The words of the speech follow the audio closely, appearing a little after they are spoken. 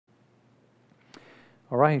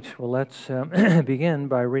All right, well, let's begin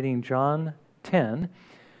by reading John 10,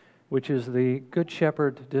 which is the Good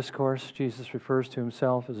Shepherd discourse. Jesus refers to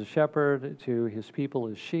himself as a shepherd, to his people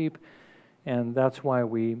as sheep, and that's why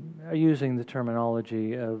we are using the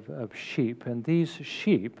terminology of sheep. And these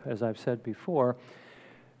sheep, as I've said before,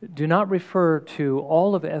 do not refer to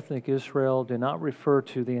all of ethnic Israel, do not refer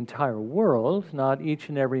to the entire world, not each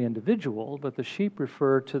and every individual, but the sheep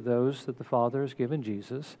refer to those that the Father has given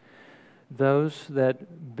Jesus, those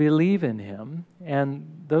that believe in him,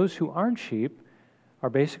 and those who aren't sheep are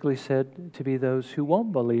basically said to be those who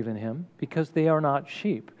won't believe in him because they are not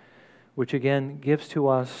sheep, which again gives to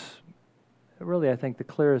us really, I think, the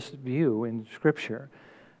clearest view in Scripture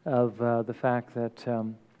of the fact that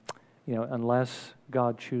unless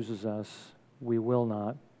God chooses us, we will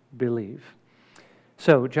not believe.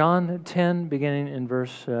 So, John 10, beginning in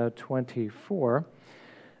verse 24,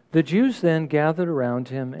 the Jews then gathered around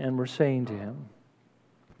him and were saying to him,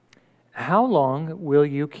 "How long will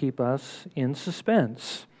you keep us in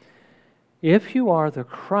suspense? If you are the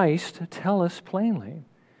Christ, tell us plainly."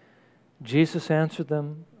 Jesus answered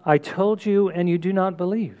them, "I told you, and you do not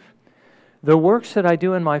believe. The works that I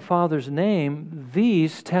do in my Father's name,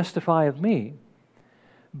 these testify of me.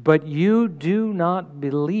 But you do not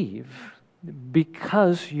believe,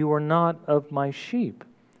 because you are not of my sheep.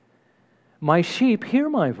 My sheep hear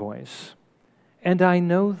my voice, and I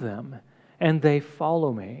know them, and they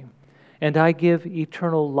follow me. And I give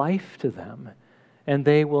eternal life to them, and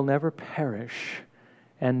they will never perish,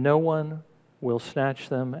 and no one will snatch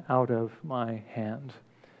them out of my hand."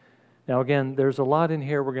 Now again, there's a lot in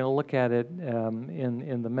here. We're going to look at it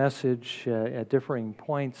in the message at differing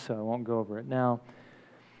points, so I won't go over it now.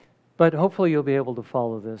 But hopefully you'll be able to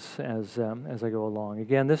follow this as I go along.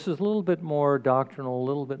 Again, this is a little bit more doctrinal, a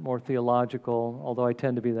little bit more theological, although I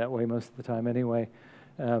tend to be that way most of the time anyway.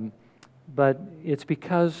 But it's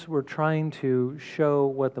because we're trying to show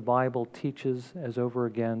what the Bible teaches as over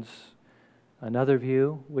against another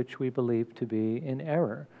view which we believe to be in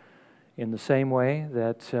error. In the same way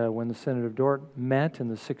that when the Synod of Dort met in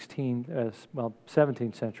the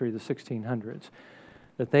 17th century, the 1600s,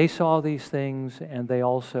 that they saw these things and they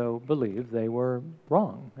also believed they were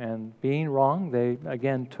wrong. And being wrong, they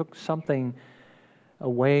again took something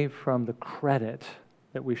away from the credit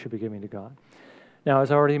that we should be giving to God. Now,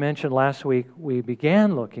 as I already mentioned last week, we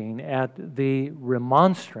began looking at the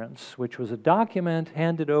Remonstrance, which was a document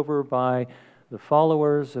handed over by the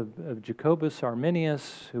followers of Jacobus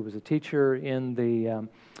Arminius, who was a teacher in the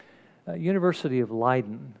University of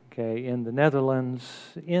Leiden, in the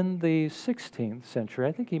Netherlands in the 16th century.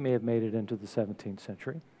 I think he may have made it into the 17th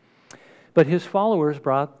century. But his followers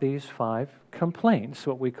brought these 5 complaints,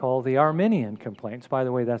 what we call the Arminian complaints. By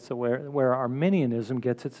the way, that's where Arminianism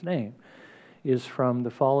gets its name, is from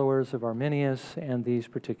the followers of Arminius and these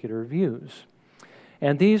particular views.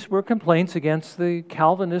 And these were complaints against the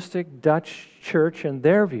Calvinistic Dutch church and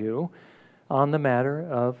their view on the matter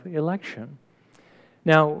of election.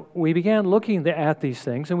 Now, we began looking at these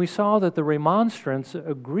things, and we saw that the Remonstrants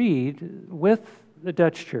agreed with the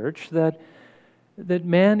Dutch church that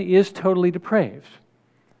man is totally depraved,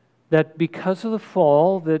 that because of the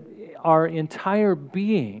fall, that our entire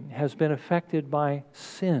being has been affected by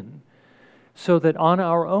sin, so that on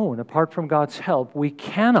our own, apart from God's help, we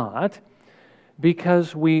cannot,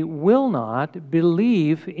 because we will not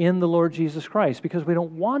believe in the Lord Jesus Christ, because we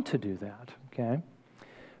don't want to do that, okay?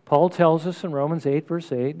 Paul tells us in Romans 8,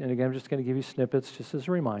 verse 8, and again, I'm just going to give you snippets just as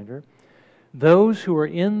a reminder, those who are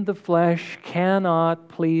in the flesh cannot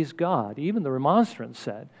please God. Even the Remonstrants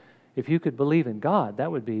said, if you could believe in God,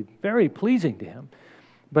 that would be very pleasing to him.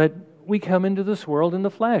 But we come into this world in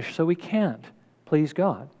the flesh, so we can't please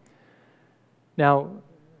God. Now,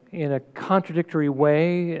 in a contradictory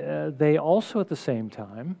way, they also at the same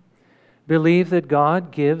time believe that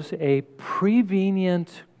God gives a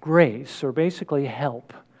prevenient grace, or basically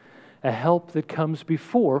help, a help that comes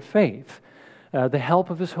before faith, the help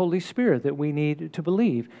of His Holy Spirit that we need to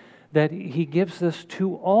believe, that He gives this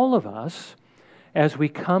to all of us as we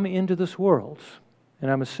come into this world. And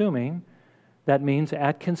I'm assuming that means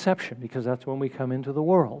at conception, because that's when we come into the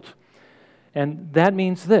world. And that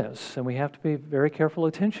means this, and we have to pay very careful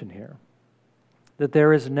attention here, that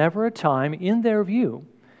there is never a time in their view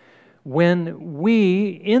when we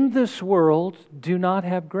in this world do not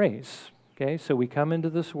have grace. Okay, so we come into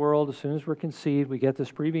this world, as soon as we're conceived, we get this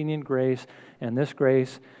prevenient grace, and this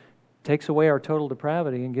grace takes away our total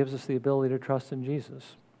depravity and gives us the ability to trust in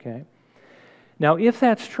Jesus. Okay? Now, if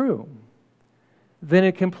that's true, then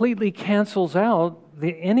it completely cancels out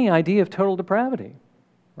any idea of total depravity,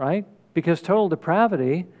 right? Because total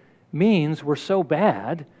depravity means we're so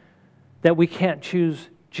bad that we can't choose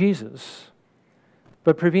Jesus.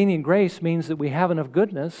 But prevenient grace means that we have enough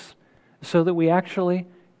goodness so that we actually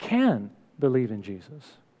can believe in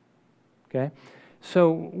Jesus. Okay?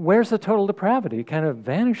 So where's the total depravity? It kind of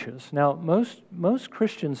vanishes. Now, most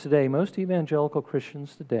Christians today, most evangelical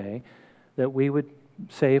Christians today, that we would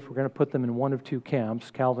say, if we're going to put them in one of two camps,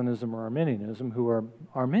 Calvinism or Arminianism, who are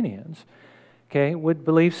Arminians, okay, would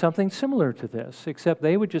believe something similar to this, except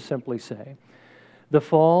they would just simply say, the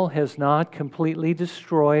fall has not completely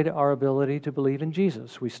destroyed our ability to believe in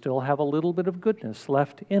Jesus. We still have a little bit of goodness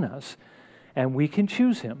left in us, and we can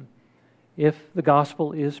choose Him if the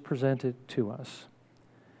gospel is presented to us.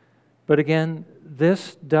 But again,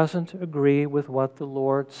 this doesn't agree with what the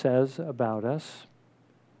Lord says about us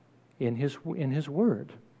in His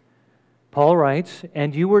Word. Paul writes,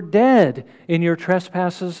 "And you were dead in your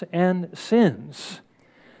trespasses and sins."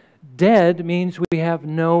 Dead means we have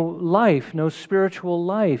no life, no spiritual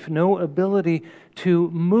life, no ability to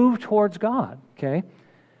move towards God, okay?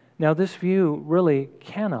 Now, this view really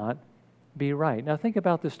cannot be right. Now, think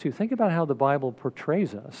about this too. Think about how the Bible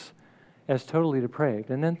portrays us as totally depraved.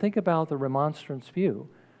 And then think about the remonstrance view.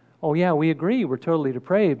 Oh, yeah, we agree we're totally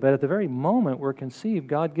depraved, but at the very moment we're conceived,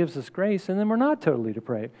 God gives us grace, and then we're not totally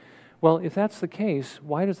depraved. Well, if that's the case,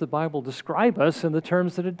 why does the Bible describe us in the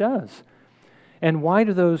terms that it does? And why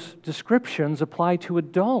do those descriptions apply to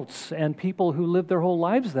adults and people who live their whole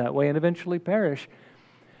lives that way and eventually perish?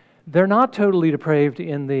 They're not totally depraved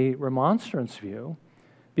in the remonstrance view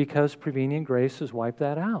because prevenient grace has wiped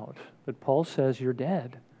that out. But Paul says you're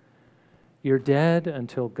dead. You're dead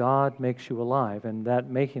until God makes you alive, and that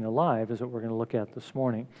making alive is what we're going to look at this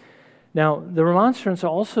morning. Now, the remonstrance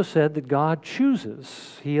also said that God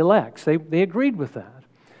chooses, He elects. They agreed with that.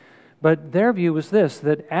 But their view was this,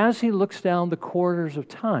 that as He looks down the corridors of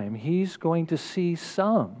time, He's going to see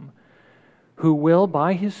some who will,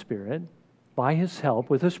 by His Spirit, by His help,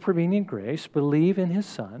 with His prevenient grace, believe in His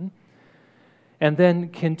Son, and then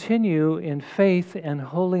continue in faith and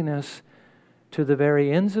holiness to the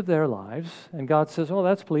very ends of their lives. And God says, oh,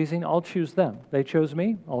 that's pleasing, I'll choose them. They chose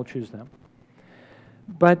me, I'll choose them.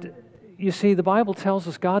 But you see, the Bible tells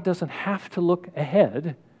us God doesn't have to look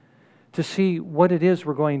ahead to see what it is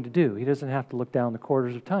we're going to do. He doesn't have to look down the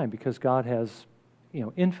corridors of time because God has,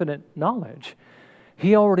 infinite knowledge.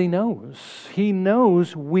 He already knows. He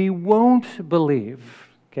knows we won't believe,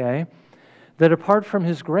 okay? That apart from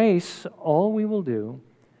His grace, all we will do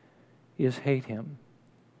is hate Him.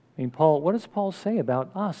 I mean, what does Paul say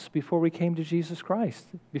about us before we came to Jesus Christ?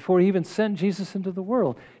 Before He even sent Jesus into the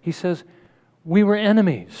world, he says, we were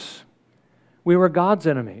enemies. We were God's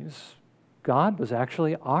enemies. God was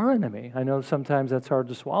actually our enemy. I know sometimes that's hard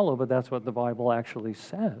to swallow, but that's what the Bible actually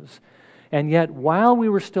says. And yet, while we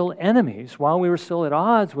were still enemies, while we were still at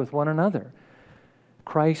odds with one another,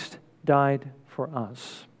 Christ died for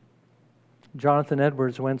us. Jonathan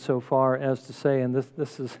Edwards went so far as to say, and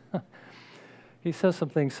this is, he says some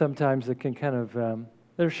things sometimes that can kind of,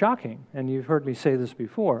 they're shocking, and you've heard me say this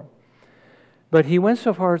before. But he went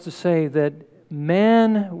so far as to say that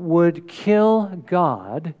man would kill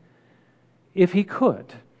God if he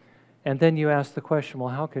could. And then you ask the question,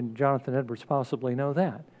 well, how can Jonathan Edwards possibly know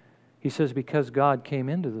that? He says, because God came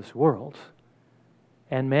into this world,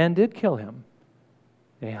 and man did kill Him.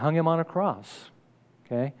 They hung Him on a cross.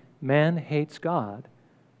 Okay? Man hates God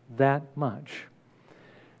that much.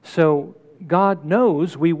 So God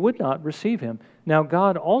knows we would not receive Him. Now,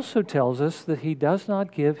 God also tells us that He does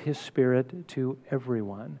not give His Spirit to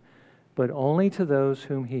everyone, but only to those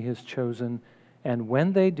whom He has chosen. And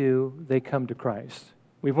when they do, they come to Christ.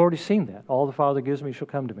 We've already seen that. All the Father gives me shall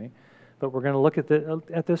come to me. But we're going to look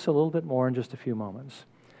at this a little bit more in just a few moments.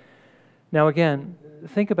 Now again,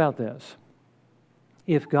 think about this.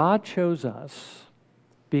 If God chose us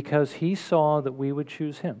because He saw that we would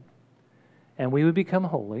choose Him, and we would become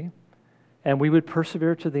holy, and we would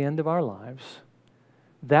persevere to the end of our lives,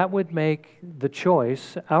 that would make the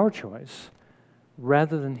choice our choice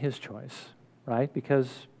rather than His choice, right?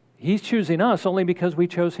 Because He's choosing us only because we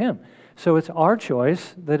chose Him. So it's our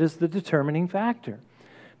choice that is the determining factor.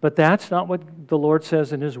 But that's not what the Lord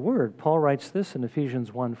says in His Word. Paul writes this in Ephesians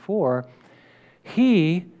 1:4.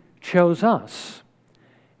 He chose us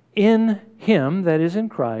in Him, that is in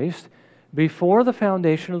Christ, before the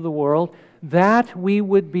foundation of the world, that we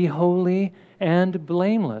would be holy and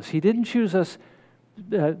blameless. He didn't choose us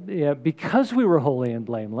because we were holy and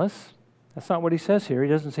blameless. That's not what He says here. He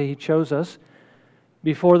doesn't say He chose us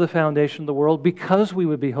before the foundation of the world because we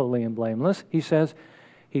would be holy and blameless. He says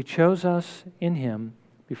He chose us in Him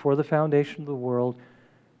before the foundation of the world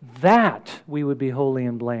that we would be holy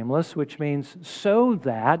and blameless, which means so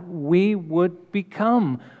that we would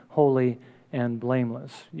become holy and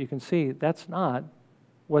blameless. You can see that's not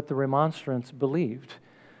what the remonstrants believed,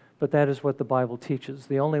 but that is what the Bible teaches.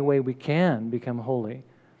 The only way we can become holy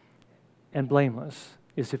and blameless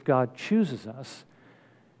is if God chooses us,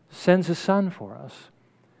 sends His Son for us,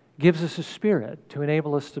 gives us His Spirit to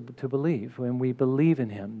enable us to believe. When we believe in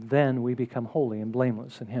Him, then we become holy and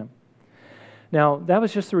blameless in Him. Now, that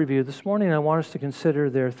was just a review. This morning I want us to consider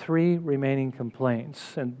their three remaining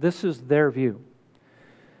complaints, and this is their view.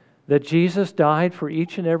 That Jesus died for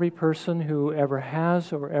each and every person who ever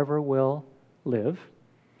has or ever will live.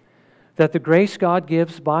 That the grace God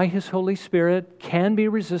gives by His Holy Spirit can be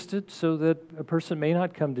resisted so that a person may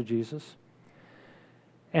not come to Jesus.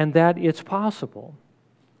 And that it's possible,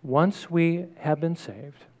 once we have been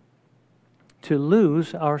saved, to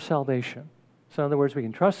lose our salvation. So in other words, we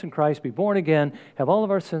can trust in Christ, be born again, have all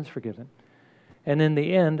of our sins forgiven, and in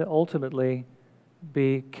the end, ultimately,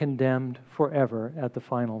 be condemned forever at the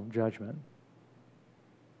final judgment.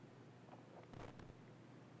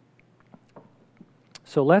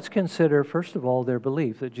 So let's consider, first of all, their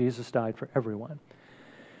belief that Jesus died for everyone.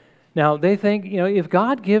 Now, they think, if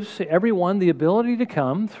God gives everyone the ability to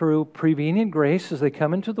come through prevenient grace as they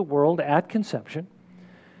come into the world at conception,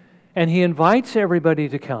 and He invites everybody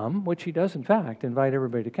to come, which He does, in fact, invite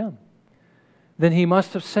everybody to come, then He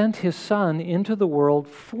must have sent His Son into the world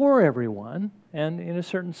for everyone, and in a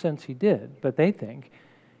certain sense He did, but they think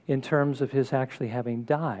in terms of His actually having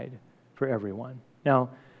died for everyone.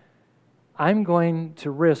 Now, I'm going to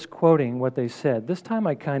risk quoting what they said. This time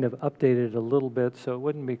I kind of updated it a little bit so it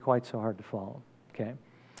wouldn't be quite so hard to follow. Okay,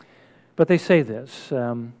 but they say this,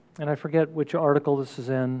 and I forget which article this is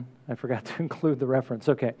in. I forgot to include the reference.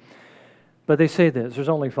 Okay, but they say this. There's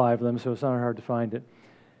only 5 of them, so it's not hard to find it.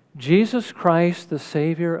 Jesus Christ, the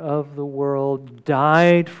Savior of the world,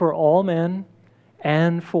 died for all men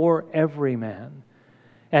and for every man,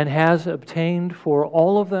 and has obtained for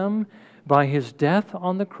all of them, by His death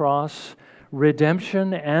on the cross,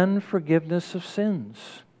 redemption and forgiveness of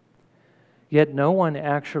sins. Yet no one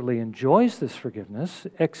actually enjoys this forgiveness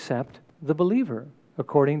except the believer,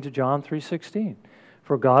 according to John 3:16.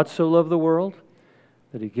 For God so loved the world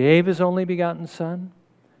that He gave His only begotten Son,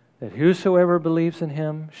 that whosoever believes in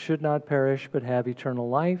Him should not perish but have eternal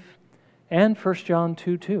life. And 1 John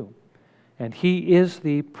 2:2. And He is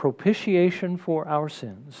the propitiation for our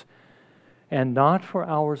sins, and not for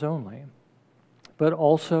ours only, but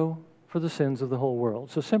also for the sins of the whole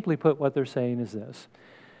world. So simply put, what they're saying is this.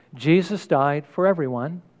 Jesus died for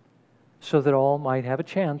everyone so that all might have a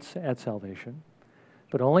chance at salvation,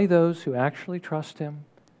 but only those who actually trust Him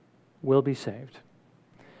will be saved.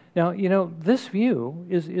 Now, this view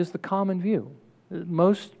is the common view.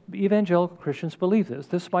 Most evangelical Christians believe this.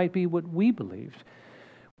 This might be what we believed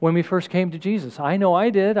when we first came to Jesus. I know I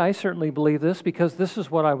did. I certainly believe this because this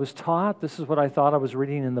is what I was taught. This is what I thought I was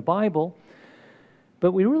reading in the Bible.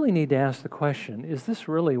 But we really need to ask the question, is this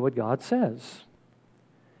really what God says?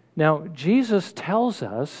 Now, Jesus tells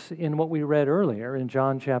us in what we read earlier in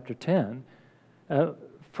John chapter 10,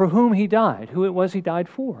 for whom He died, who it was He died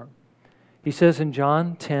for. He says in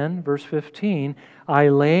John 10, verse 15, I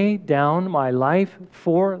lay down my life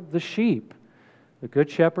for the sheep. The good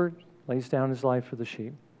shepherd lays down his life for the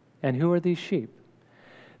sheep. And who are these sheep?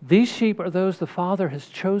 These sheep are those the Father has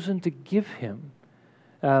chosen to give Him.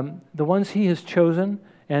 The ones He has chosen,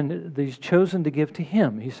 and He's chosen to give to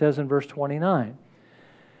Him. He says in verse 29,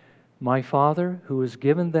 my Father who has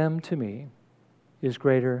given them to me is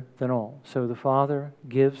greater than all. So the Father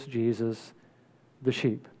gives Jesus the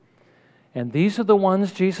sheep. And these are the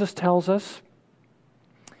ones Jesus tells us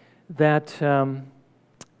that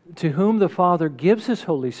to whom the Father gives His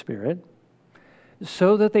Holy Spirit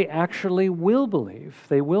so that they actually will believe.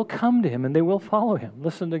 They will come to Him and they will follow Him.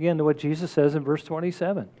 Listen again to what Jesus says in verse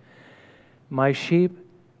 27. My sheep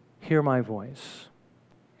hear my voice,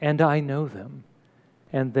 and I know them,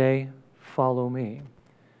 and they follow me.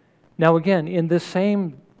 Now again, in this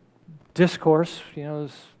same discourse,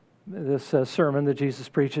 this sermon that Jesus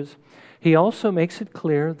preaches, He also makes it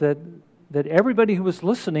clear that everybody who was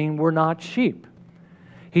listening were not sheep.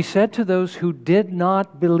 He said to those who did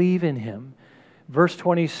not believe in Him, verse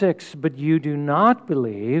 26, but you do not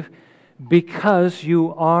believe because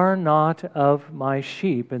you are not of my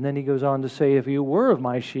sheep. And then He goes on to say, if you were of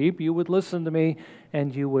my sheep, you would listen to me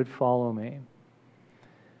and you would follow me.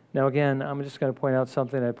 Now again, I'm just going to point out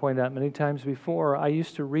something I pointed out many times before. I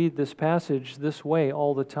used to read this passage this way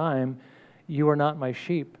all the time. You are not my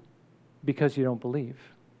sheep because you don't believe.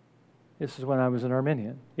 This is when I was an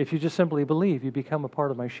Arminian. If you just simply believe, you become a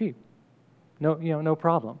part of my sheep. No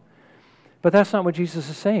problem. But that's not what Jesus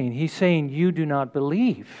is saying. He's saying you do not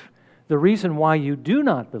believe The reason why you do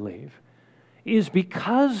not believe is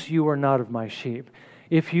because you are not of my sheep.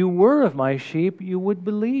 If you were of my sheep, you would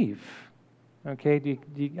believe. Okay,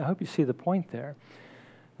 I hope you see the point there.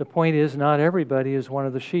 The point is, not everybody is one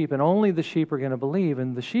of the sheep, and only the sheep are going to believe.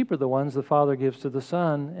 And the sheep are the ones the Father gives to the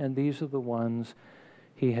Son, and these are the ones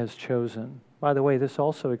He has chosen. By the way, this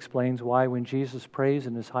also explains why when Jesus prays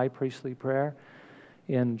in His high priestly prayer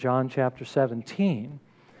in John chapter 17,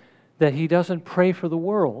 that He doesn't pray for the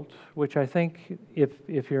world, which I think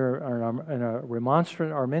if you're a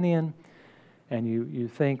remonstrant Arminian and you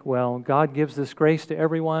think, well, God gives this grace to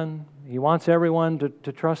everyone, He wants everyone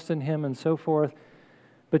to trust in Him and so forth,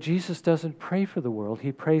 but Jesus doesn't pray for the world.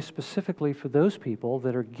 He prays specifically for those people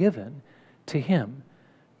that are given to Him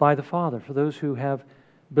by the Father, for those who have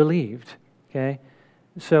believed. Okay?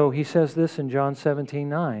 So He says this in John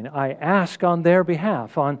 17:9, I ask on their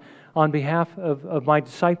behalf, on behalf of my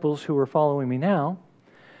disciples who are following me now.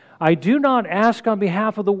 I do not ask on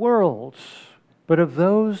behalf of the world, but of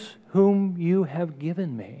those whom you have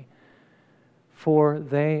given me, for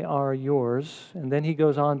they are yours. And then He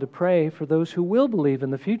goes on to pray for those who will believe in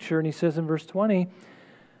the future. And He says in verse 20,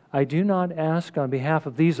 I do not ask on behalf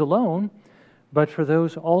of these alone, but for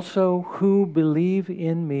those also who believe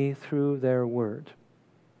in me through their word.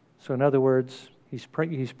 So in other words, he's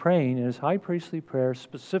praying in his high priestly prayer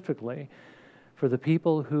specifically for the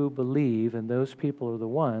people who believe, and those people are the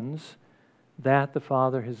ones that the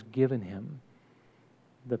Father has given Him,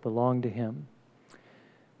 that belong to Him.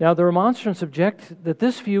 Now, the remonstrants object that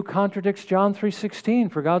this view contradicts John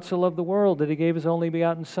 3:16, for God so loved the world that He gave His only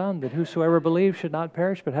begotten Son, that whosoever believes should not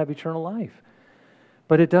perish but have eternal life.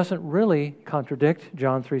 But it doesn't really contradict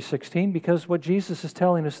John 3:16, because what Jesus is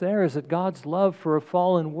telling us there is that God's love for a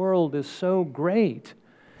fallen world is so great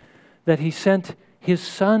that He sent His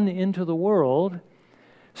Son into the world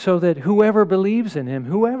so that whoever believes in Him,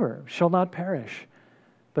 whoever, shall not perish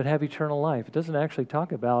but have eternal life. It doesn't actually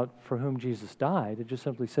talk about for whom Jesus died. It just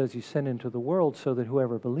simply says He sent into the world so that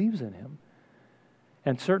whoever believes in Him.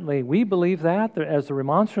 And certainly we believe that, as the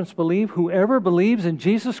remonstrants believe, whoever believes in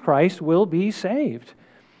Jesus Christ will be saved.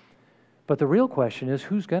 But the real question is,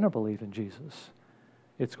 who's going to believe in Jesus?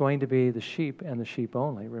 It's going to be the sheep and the sheep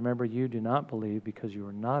only. Remember, you do not believe because you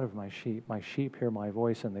are not of my sheep. My sheep hear my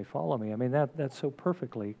voice and they follow me. I mean, that's so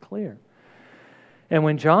perfectly clear. And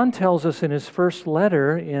when John tells us in his first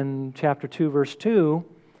letter in chapter 2, verse 2,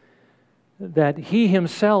 that He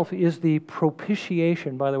Himself is the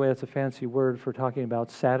propitiation, by the way, that's a fancy word for talking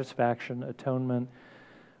about satisfaction, atonement,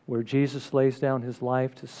 where Jesus lays down His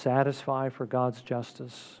life to satisfy for God's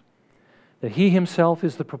justice. That He Himself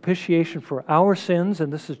is the propitiation for our sins,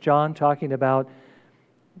 and this is John talking about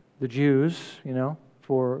the Jews,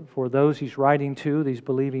 for those he's writing to, these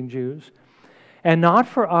believing Jews. And not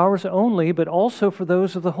for ours only, but also for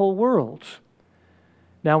those of the whole world.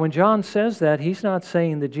 Now, when John says that, he's not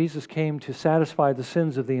saying that Jesus came to satisfy the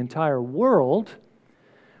sins of the entire world,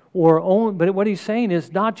 but what he's saying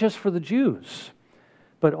is not just for the Jews,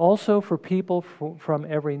 but also for people from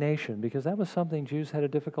every nation, because that was something Jews had a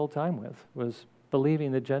difficult time with, was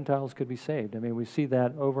believing that Gentiles could be saved. I mean, we see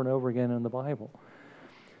that over and over again in the Bible.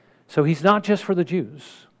 So He's not just for the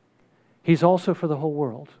Jews. He's also for the whole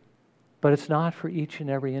world. But it's not for each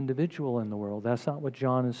and every individual in the world. That's not what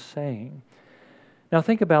John is saying. Now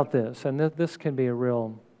think about this, and this can be a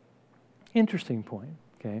real interesting point,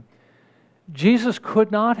 okay? Jesus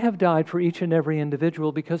could not have died for each and every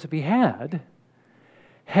individual, because if He had,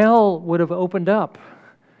 hell would have opened up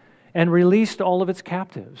and released all of its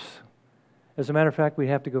captives. As a matter of fact, we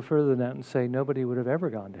have to go further than that and say nobody would have ever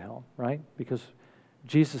gone to hell, right? Because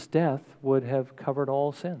Jesus' death would have covered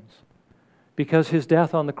all sins. Because His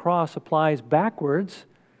death on the cross applies backwards.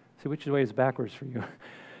 See, which way is backwards for you?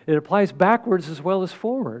 It applies backwards as well as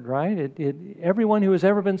forward, right? Everyone who has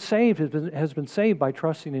ever been saved has been saved by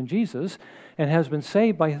trusting in Jesus and has been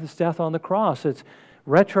saved by His death on the cross. It's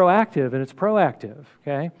retroactive and it's proactive,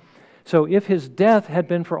 okay? So if His death had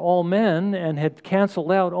been for all men and had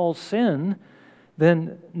canceled out all sin,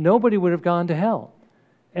 then nobody would have gone to hell.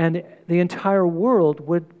 And the entire world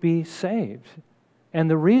would be saved. And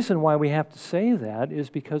the reason why we have to say that is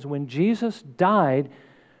because when Jesus died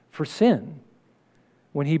for sin,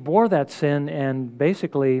 when He bore that sin and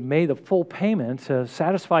basically made the full payment,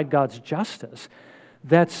 satisfied God's justice,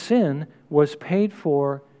 that sin was paid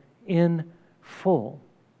for in full.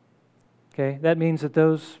 Okay? That means that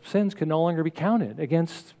those sins can no longer be counted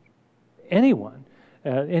against anyone.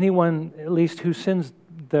 Anyone, at least, whose sins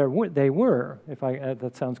they were.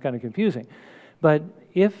 That sounds kind of confusing. But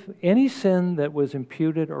if any sin that was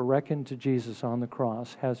imputed or reckoned to Jesus on the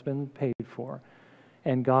cross has been paid for,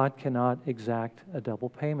 and God cannot exact a double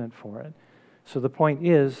payment for it. So the point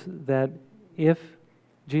is that if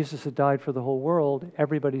Jesus had died for the whole world,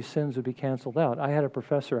 everybody's sins would be canceled out. I had a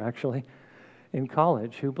professor, actually, in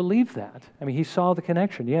college who believed that. I mean, he saw the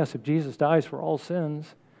connection. Yes, if Jesus dies for all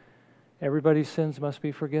sins, everybody's sins must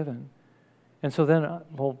be forgiven. And so then,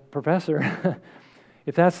 well, professor,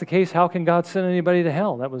 if that's the case, how can God send anybody to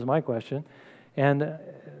hell? That was my question. And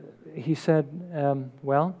he said,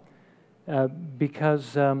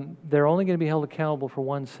 because they're only going to be held accountable for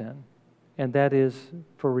one sin, and that is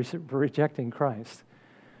for rejecting Christ.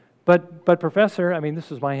 But professor, I mean,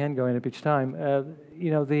 this is my hand going up each time,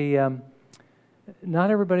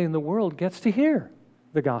 not everybody in the world gets to hear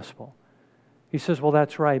the gospel. He says, well,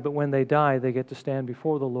 that's right, but when they die, they get to stand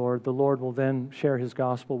before the Lord. The Lord will then share his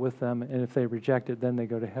gospel with them, and if they reject it, then they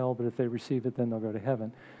go to hell, but if they receive it, then they'll go to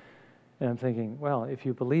heaven. And I'm thinking, well, if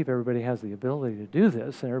you believe everybody has the ability to do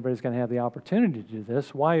this, and everybody's going to have the opportunity to do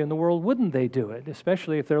this, why in the world wouldn't they do it,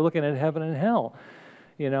 especially if they're looking at heaven and hell?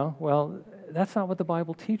 Well, that's not what the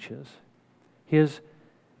Bible teaches. His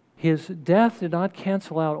death did not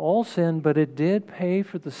cancel out all sin, but it did pay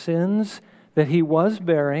for the sins that he was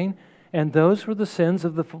bearing, and those were the sins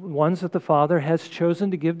of the ones that the Father has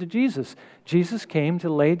chosen to give to Jesus. Jesus came to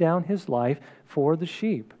lay down his life for the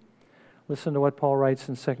sheep. Listen to what Paul writes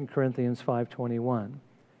in 2 Corinthians 5:21.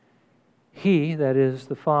 He, that is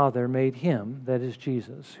the Father, made him, that is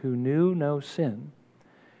Jesus, who knew no sin,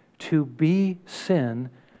 to be sin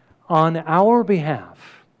on our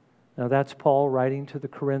behalf. Now that's Paul writing to the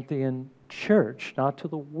Corinthian church, not to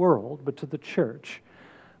the world, but to the church.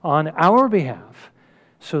 On our behalf,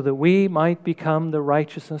 so that we might become the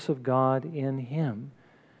righteousness of God in him.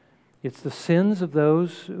 It's the sins of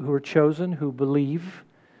those who are chosen, who believe,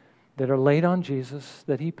 that are laid on Jesus,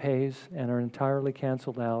 that he pays and are entirely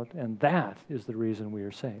canceled out, and that is the reason we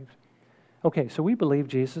are saved. Okay, so we believe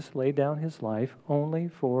Jesus laid down his life only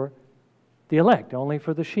for the elect, only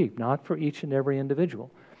for the sheep, not for each and every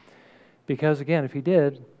individual. Because again, if he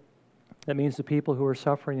did, that means the people who are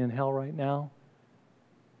suffering in hell right now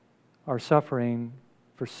are suffering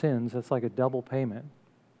for sins. That's like a double payment.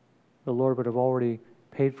 The Lord would have already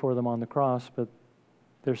paid for them on the cross, but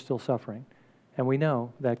they're still suffering. And we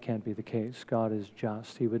know that can't be the case. God is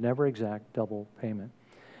just. He would never exact double payment.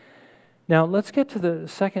 Now, let's get to the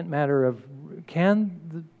second matter of,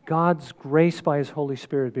 can God's grace by his Holy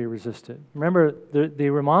Spirit be resisted? Remember, the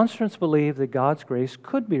remonstrants believe that God's grace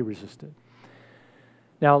could be resisted.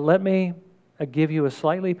 Now, let me give you a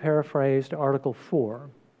slightly paraphrased Article 4.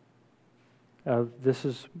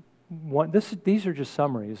 These are just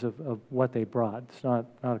summaries of what they brought. It's not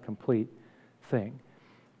a complete thing.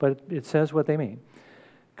 But it says what they mean.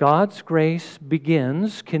 God's grace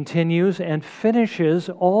begins, continues, and finishes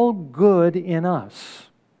all good in us,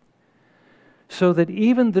 so that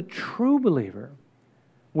even the true believer,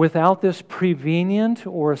 without this prevenient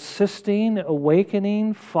or assisting,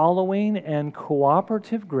 awakening, following, and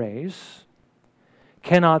cooperative grace,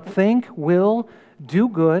 cannot think, will, do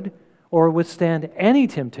good, or withstand any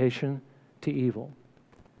temptation to evil.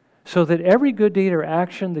 So that every good deed or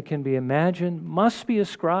action that can be imagined must be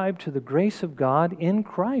ascribed to the grace of God in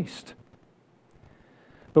Christ.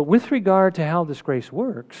 But with regard to how this grace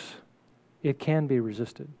works, it can be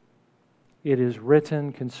resisted. It is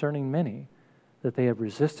written concerning many that they have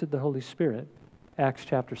resisted the Holy Spirit, Acts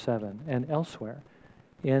chapter 7, and elsewhere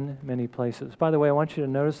in many places. By the way, I want you to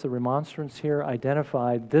notice the remonstrants here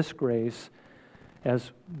identified this grace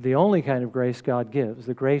as the only kind of grace God gives,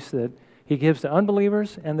 the grace that he gives to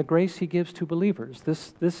unbelievers and the grace he gives to believers.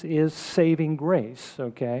 This is saving grace,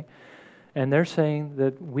 okay? And they're saying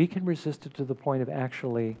that we can resist it to the point of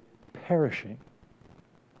actually perishing.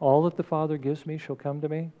 All that the Father gives me shall come to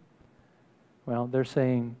me. Well, they're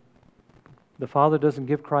saying the Father doesn't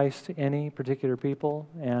give Christ to any particular people,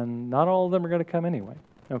 and not all of them are going to come anyway.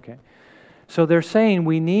 Okay. So they're saying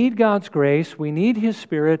we need God's grace, we need his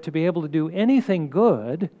Spirit to be able to do anything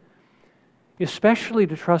good, especially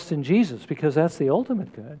to trust in Jesus, because that's the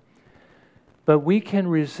ultimate good. But we can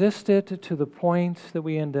resist it to the point that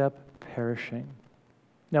we end up perishing.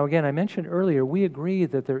 Now again, I mentioned earlier, we agree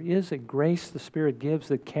that there is a grace the Spirit gives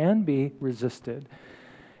that can be resisted,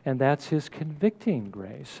 and that's his convicting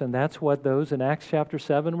grace. And that's what those in Acts chapter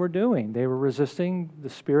 7 were doing. They were resisting the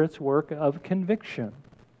Spirit's work of conviction.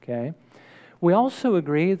 Okay? We also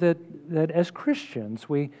agree that as Christians,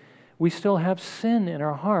 we still have sin in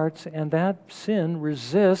our hearts, and that sin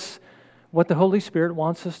resists what the Holy Spirit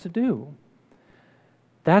wants us to do.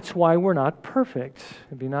 That's why we're not perfect.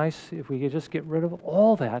 It'd be nice if we could just get rid of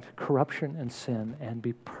all that corruption and sin and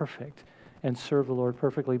be perfect and serve the Lord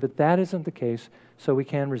perfectly. But that isn't the case, so we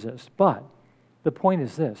can resist. But The point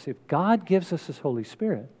is this: if God gives us His Holy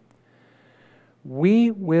Spirit, we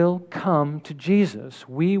will come to Jesus.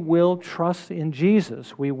 We will trust in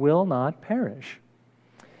Jesus. We will not perish.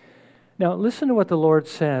 Now, listen to what the Lord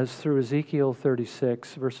says through Ezekiel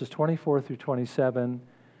 36, verses 24 through 27.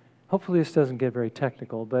 Hopefully this doesn't get very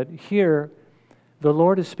technical, but here the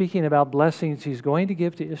Lord is speaking about blessings He's going to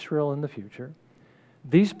give to Israel in the future.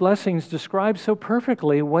 These blessings describe so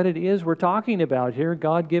perfectly what it is we're talking about here,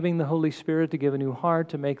 God giving the Holy Spirit to give a new heart,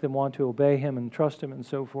 to make them want to obey Him and trust Him and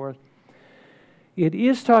so forth. It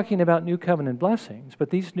is talking about new covenant blessings, but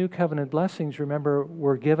these new covenant blessings, remember,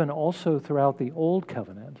 were given also throughout the old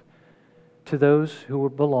covenant to those who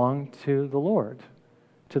belonged to the Lord,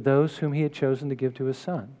 to those whom He had chosen to give to His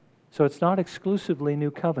Son. So it's not exclusively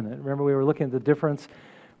new covenant. Remember, we were looking at the difference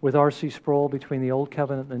with R.C. Sproul between the Old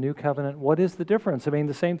Covenant and the New Covenant. What is the difference? I mean,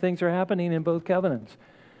 the same things are happening in both covenants.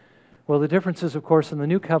 Well, the difference is, of course, in the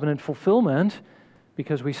New Covenant fulfillment,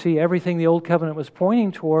 because we see everything the Old Covenant was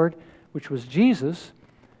pointing toward, which was Jesus,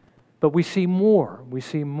 but we see more. We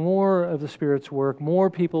see more of the Spirit's work, more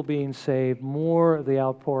people being saved, more of the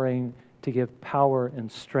outpouring to give power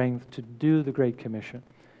and strength to do the Great Commission.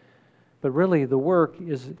 But really, the work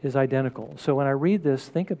is identical. So when I read this,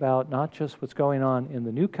 think about not just what's going on in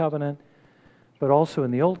the New Covenant, but also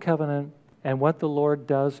in the Old Covenant, and what the Lord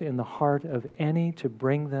does in the heart of any to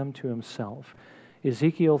bring them to Himself.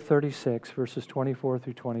 Ezekiel 36, verses 24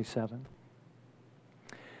 through 27.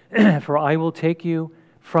 For I will take you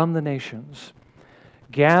from the nations,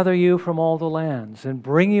 gather you from all the lands, and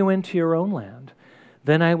bring you into your own land.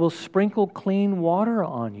 Then I will sprinkle clean water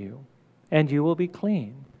on you, and you will be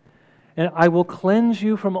clean. And I will cleanse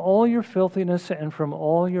you from all your filthiness and from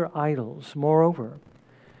all your idols. Moreover,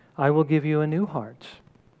 I will give you a new heart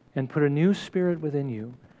and put a new spirit within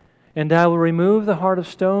you. And I will remove the heart of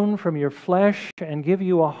stone from your flesh and give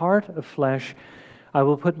you a heart of flesh. I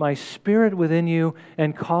will put my spirit within you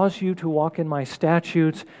and cause you to walk in my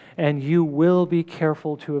statutes, and you will be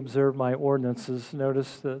careful to observe my ordinances.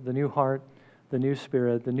 Notice the new heart, the new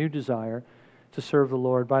spirit, the new desire to serve the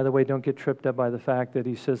Lord. By the way, don't get tripped up by the fact that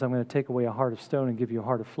He says, I'm going to take away a heart of stone and give you a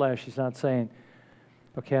heart of flesh. He's not saying,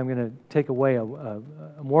 okay, I'm going to take away a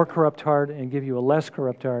more corrupt heart and give you a less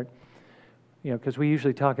corrupt heart. You know, because we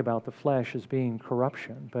usually talk about the flesh as being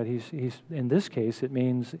corruption, but he's in this case, it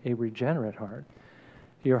means a regenerate heart.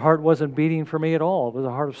 Your heart wasn't beating for me at all. It was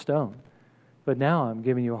a heart of stone. But now I'm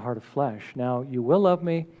giving you a heart of flesh. Now you will love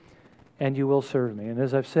me and you will serve me. And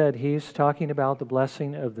as I've said, He's talking about the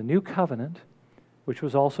blessing of the new covenant, which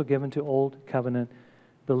was also given to Old Covenant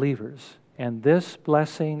believers. And this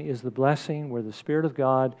blessing is the blessing where the Spirit of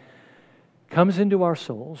God comes into our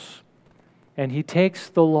souls, and He takes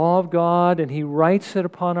the law of God and He writes it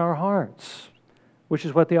upon our hearts, which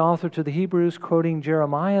is what the author to the Hebrews, quoting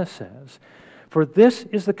Jeremiah, says. For this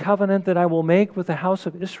is the covenant that I will make with the house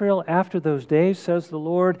of Israel after those days, says the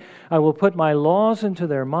Lord. I will put my laws into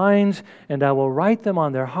their minds, and I will write them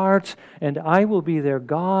on their hearts, and I will be their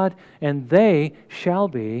God, and they shall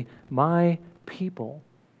be my people.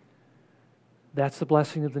 That's the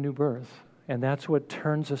blessing of the new birth, and that's what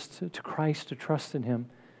turns us to Christ, to trust in Him,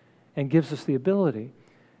 and gives us the ability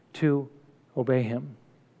to obey Him.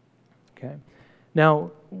 Okay.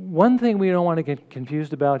 Now, one thing we don't want to get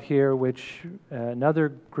confused about here, which another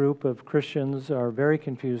group of Christians are very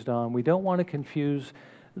confused on, we don't want to confuse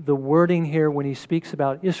the wording here when He speaks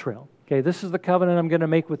about Israel. Okay, this is the covenant I'm going to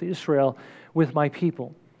make with Israel, with my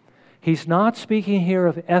people. He's not speaking here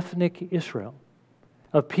of ethnic Israel,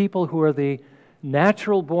 of people who are the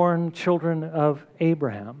natural-born children of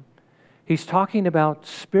Abraham. He's talking about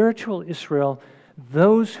spiritual Israel,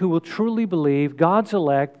 those who will truly believe, God's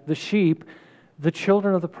elect, the sheep, the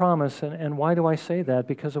children of the promise. And why do I say that?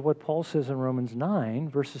 Because of what Paul says in Romans 9,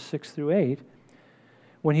 verses 6 through 8,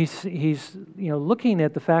 when he's looking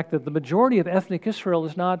at the fact that the majority of ethnic Israel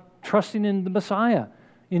is not trusting in the Messiah,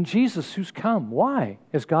 in Jesus who's come. Why?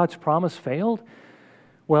 Has God's promise failed?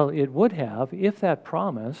 Well, it would have if that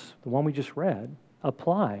promise, the one we just read,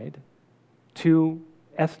 applied to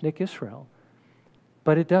ethnic Israel.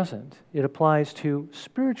 But it doesn't. It applies to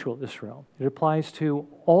spiritual Israel. It applies to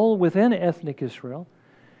all within ethnic Israel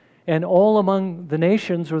and all among the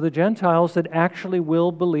nations or the Gentiles that actually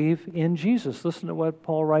will believe in Jesus. Listen to what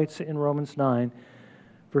Paul writes in Romans 9,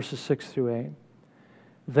 verses 6 through 8.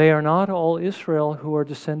 They are not all Israel who are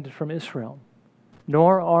descended from Israel,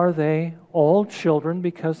 nor are they all children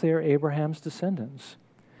because they are Abraham's descendants.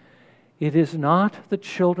 It is not the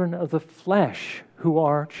children of the flesh who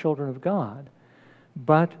are children of God,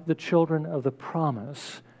 but the children of the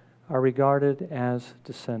promise are regarded as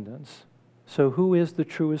descendants. So who is the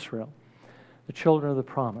true Israel? the children of the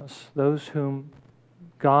promise, those whom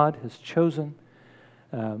God has chosen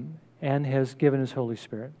and has given His Holy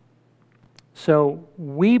Spirit. So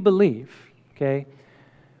we believe, okay,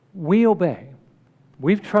 we obey.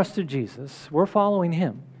 We've trusted Jesus. We're following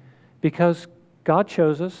Him because God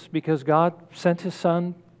chose us, because God sent His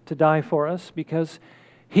Son to die for us, because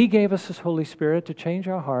He gave us His Holy Spirit to change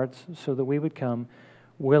our hearts so that we would come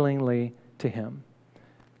willingly to Him.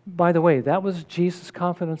 By the way, that was Jesus'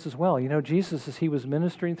 confidence as well. You know, Jesus, as He was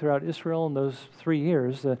ministering throughout Israel in those 3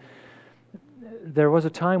 years, there was a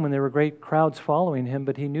time when there were great crowds following Him,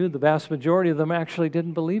 but He knew the vast majority of them actually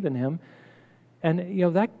didn't believe in Him. And, you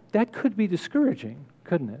know, that could be discouraging,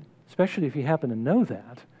 couldn't it? Especially if you happen to know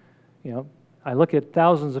that. You know, I look at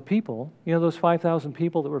thousands of people, you know, those 5,000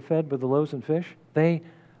 people that were fed with the loaves and fish, they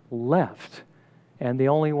left. And the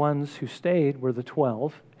only ones who stayed were the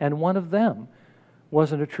 12, and one of them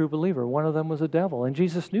wasn't a true believer. One of them was a devil, and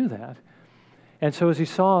Jesus knew that. And so as He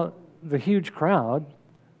saw the huge crowd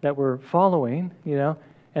that were following, you know,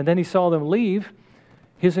 and then He saw them leave,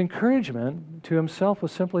 His encouragement to Himself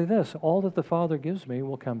was simply this: all that the Father gives me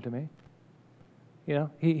will come to me. You know,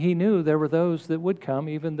 he knew there were those that would come,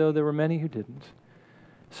 even though there were many who didn't.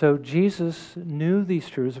 So Jesus knew these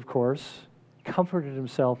truths, of course, comforted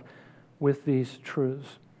Himself with these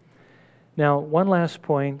truths. Now, one last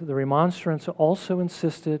point, the remonstrance also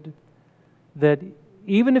insisted that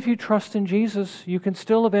even if you trust in Jesus, you can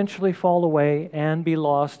still eventually fall away and be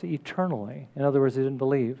lost eternally. In other words, they didn't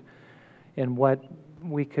believe in what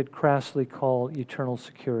we could crassly call eternal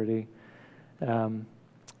security.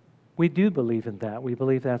 We do believe in that. We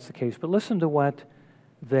believe that's the case. But listen to what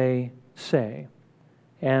they say.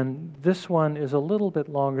 And this one is a little bit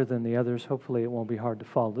longer than the others. Hopefully it won't be hard to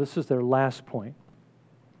follow. This is their last point.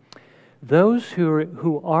 Those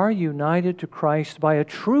who are united to Christ by a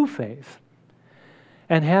true faith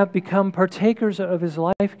and have become partakers of His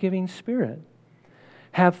life-giving Spirit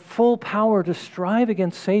have full power to strive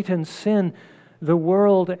against Satan, sin, the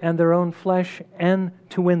world, and their own flesh, and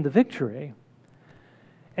to win the victory.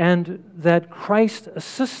 And that Christ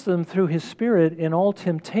assists them through His Spirit in all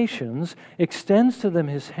temptations, extends to them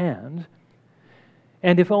His hand,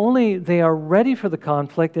 and if only they are ready for the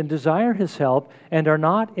conflict and desire His help and are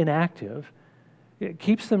not inactive, it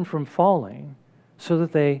keeps them from falling so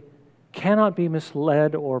that they cannot be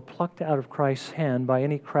misled or plucked out of Christ's hand by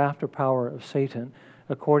any craft or power of Satan,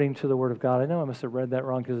 according to the Word of God. I know I must have read that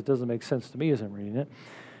wrong because it doesn't make sense to me as I'm reading it.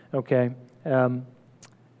 Okay. Well,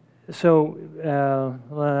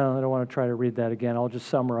 I don't want to try to read that again. I'll just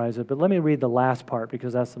summarize it. But let me read the last part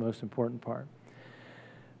because that's the most important part.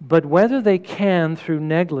 But whether they can, through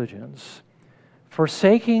negligence,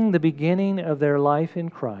 forsaking the beginning of their life in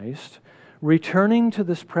Christ, returning to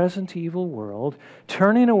this present evil world,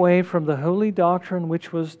 turning away from the holy doctrine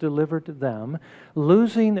which was delivered to them,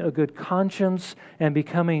 losing a good conscience and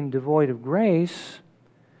becoming devoid of grace,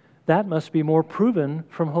 that must be more proven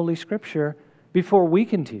from Holy Scripture before we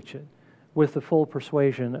can teach it with the full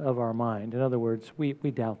persuasion of our mind. In other words, we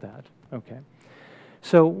doubt that. Okay.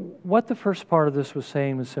 So what the first part of this was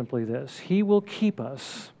saying was simply this: He will keep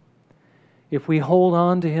us if we hold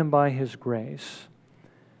on to Him by His grace.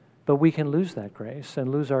 But we can lose that grace and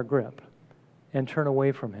lose our grip and turn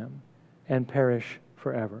away from Him and perish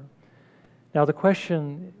forever. Now the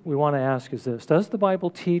question we want to ask is this: does the Bible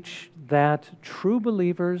teach that true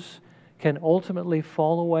believers can ultimately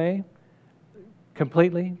fall away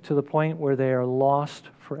completely to the point where they are lost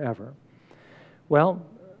forever? Well,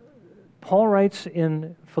 Paul writes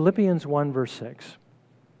in Philippians 1 verse 6,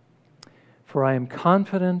 "For I am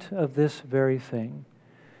confident of this very thing,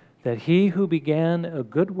 that He who began a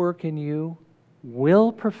good work in you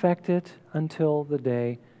will perfect it until the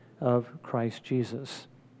day of Christ Jesus."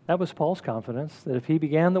 That was Paul's confidence, that if He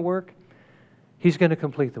began the work, He's going to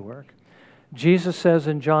complete the work. Jesus says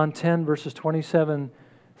in John 10 verses 27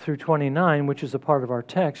 through 29, which is a part of our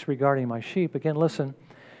text regarding my sheep. Again, listen.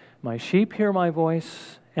 "My sheep hear my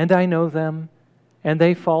voice, and I know them, and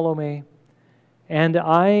they follow me. And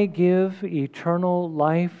I give eternal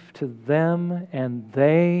life to them, and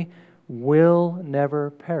they will never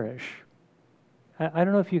perish." I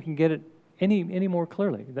don't know if you can get it any more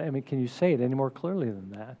clearly. I mean, can you say it any more clearly than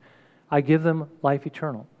that? I give them life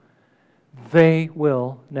eternal. They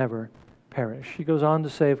will never perish. He goes on to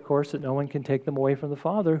say, of course, that no one can take them away from the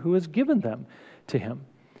Father who has given them to Him.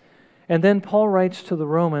 And then Paul writes to the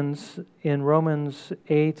Romans in Romans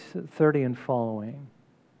 8:30 and following,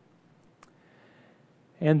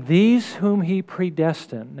 "And these whom He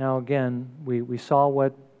predestined." Now again, we saw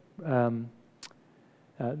what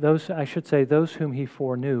those whom He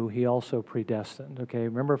foreknew, He also predestined. Okay,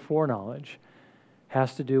 remember foreknowledge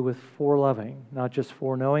has to do with foreloving, not just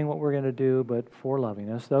foreknowing what we're going to do, but foreloving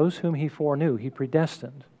us. Those whom he foreknew, he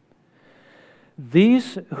predestined.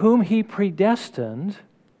 These whom he predestined,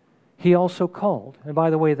 he also called. And by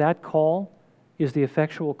the way, that call is the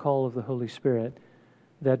effectual call of the Holy Spirit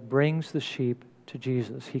that brings the sheep to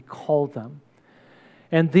Jesus. He called them.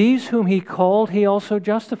 And these whom he called, he also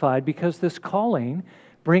justified, because this calling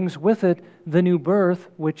brings with it the new birth,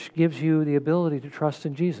 which gives you the ability to trust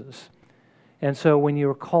in Jesus. And so when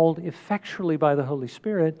you're called effectually by the Holy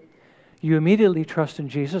Spirit, you immediately trust in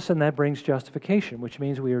Jesus, and that brings justification, which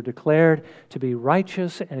means we are declared to be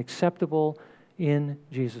righteous and acceptable in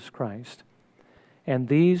Jesus Christ. And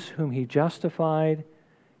these whom he justified,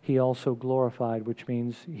 he also glorified, which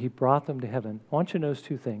means he brought them to heaven. I want you to notice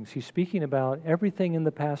two things. He's speaking about everything in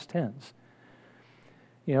the past tense.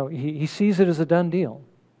 You know, he sees it as a done deal.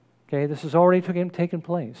 Okay, this has already taken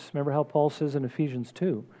place. Remember how Paul says in Ephesians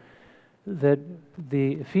 2 that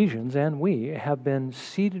the Ephesians and we have been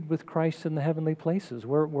seated with Christ in the heavenly places.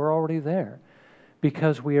 We're already there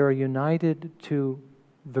because we are united to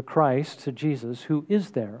the Christ, to Jesus, who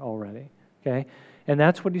is there already. Okay, and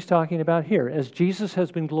that's what he's talking about here. As Jesus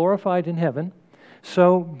has been glorified in heaven,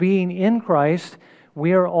 so being in Christ,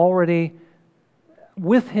 we are already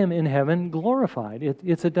with him in heaven, glorified.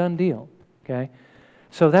 It's a done deal. Okay,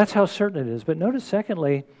 so that's how certain it is. But notice,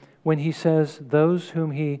 secondly, when he says, those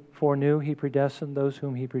whom he foreknew, he predestined, those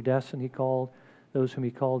whom he predestined, he called, those whom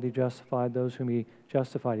he called, he justified, those whom he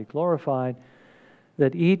justified, he glorified,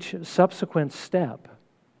 that each subsequent step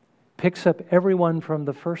picks up everyone from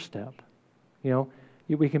the first step. You know,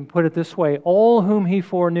 we can put it this way: all whom he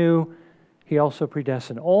foreknew, he also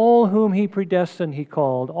predestined. All whom he predestined, he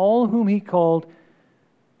called. All whom he called,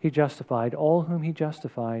 he justified. All whom he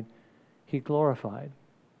justified, he glorified.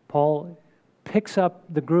 Paul picks up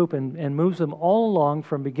the group and moves them all along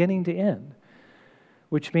from beginning to end,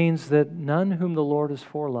 which means that none whom the Lord has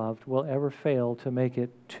foreloved will ever fail to make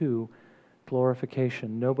it to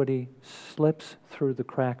glorification. Nobody slips through the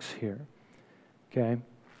cracks here. Okay?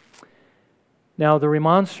 Now, the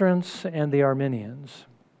Remonstrants and the Arminians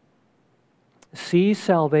see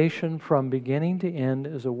salvation from beginning to end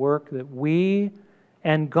as a work that we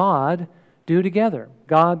and God do together.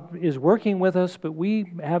 God is working with us, but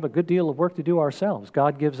we have a good deal of work to do ourselves.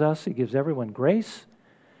 God gives us, he gives everyone grace.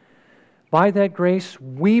 By that grace,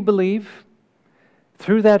 we believe.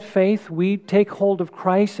 Through that faith, we take hold of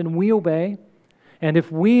Christ and we obey. And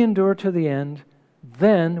if we endure to the end,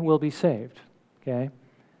 then we'll be saved. Okay?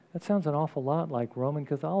 That sounds an awful lot like Roman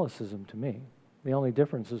Catholicism to me. The only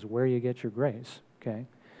difference is where you get your grace. Okay?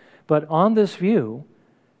 But on this view,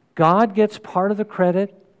 God gets part of the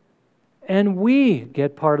credit, and we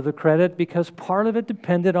get part of the credit because part of it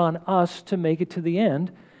depended on us to make it to the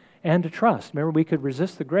end and to trust. Remember, we could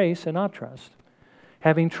resist the grace and not trust.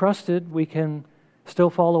 Having trusted, we can still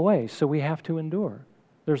fall away, so we have to endure.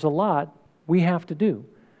 There's a lot we have to do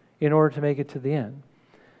in order to make it to the end.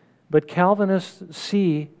 But Calvinists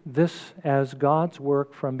see this as God's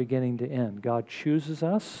work from beginning to end. God chooses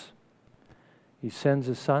us. He sends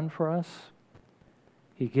His Son for us.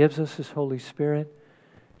 He gives us His Holy Spirit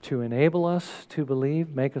to enable us to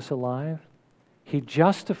believe, make us alive. He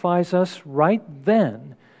justifies us right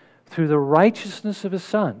then through the righteousness of His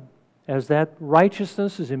Son, as that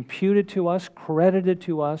righteousness is imputed to us, credited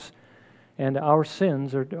to us, and our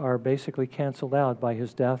sins are basically canceled out by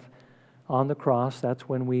His death on the cross. That's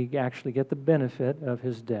when we actually get the benefit of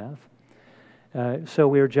His death. So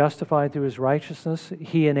we are justified through His righteousness.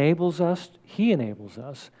 He enables us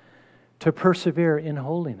to persevere in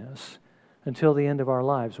holiness until the end of our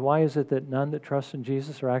lives. Why is it that none that trust in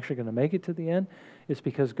Jesus are actually going to make it to the end? It's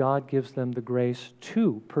because God gives them the grace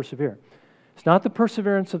to persevere. It's not the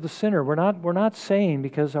perseverance of the sinner. We're not saying,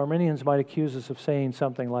 because Arminians might accuse us of saying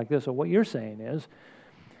something like this, or what you're saying is,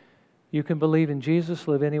 you can believe in Jesus,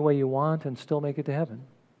 live any way you want, and still make it to heaven.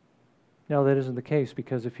 No, that isn't the case,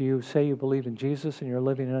 because if you say you believe in Jesus and you're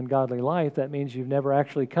living an ungodly life, that means you've never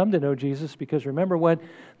actually come to know Jesus, because remember what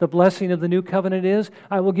the blessing of the new covenant is?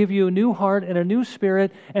 I will give you a new heart and a new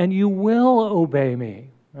spirit, and you will obey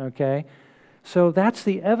me. Okay? So that's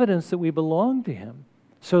the evidence that we belong to Him.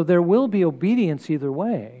 So there will be obedience either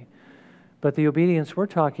way. But the obedience we're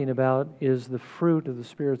talking about is the fruit of the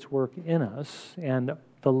Spirit's work in us and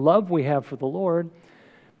the love we have for the Lord,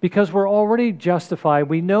 because we're already justified.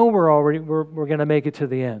 We know we're going to make it to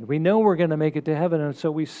the end. We know we're going to make it to heaven, and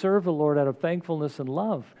so we serve the Lord out of thankfulness and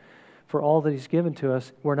love for all that He's given to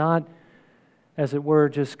us. We're not, as it were,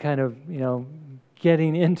 just kind of,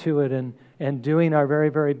 getting into it and doing our very,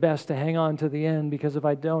 very best to hang on to the end, because if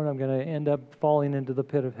I don't, I'm going to end up falling into the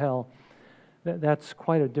pit of hell. That's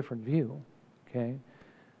quite a different view. Okay?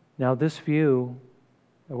 Now, this view,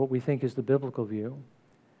 what we think is the biblical view,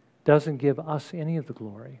 doesn't give us any of the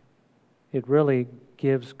glory. It really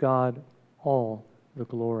gives God all the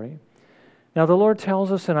glory. Now, the Lord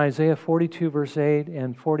tells us in Isaiah 42, verse 8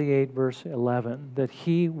 and 48, verse 11, that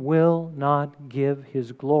He will not give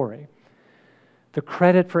His glory, the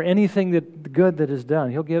credit for anything good that is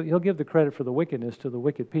done. He'll give the credit for the wickedness to the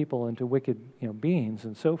wicked people and to wicked beings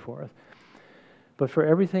and so forth. But for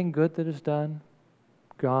everything good that is done,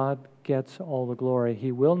 God gets all the glory.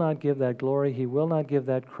 He will not give that glory. He will not give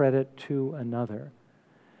that credit to another.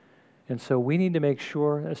 And so we need to make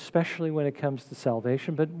sure, especially when it comes to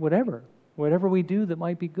salvation, but whatever we do that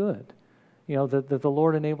might be good, that the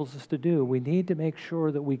Lord enables us to do, we need to make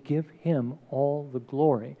sure that we give Him all the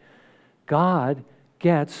glory. God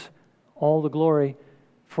gets all the glory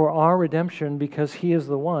for our redemption because He is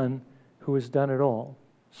the one who has done it all.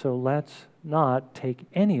 So let's not take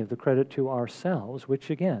any of the credit to ourselves, which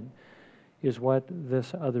again is what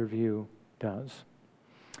this other view does.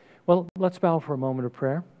 Well, let's bow for a moment of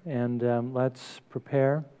prayer, and let's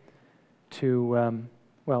prepare to,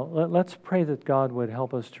 let's pray that God would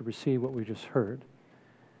help us to receive what we just heard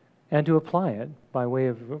and to apply it by way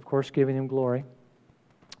of course, giving Him glory.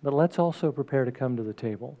 But let's also prepare to come to the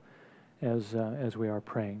table as we are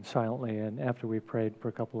praying silently, and after we've prayed for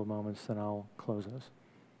a couple of moments, then I'll close us.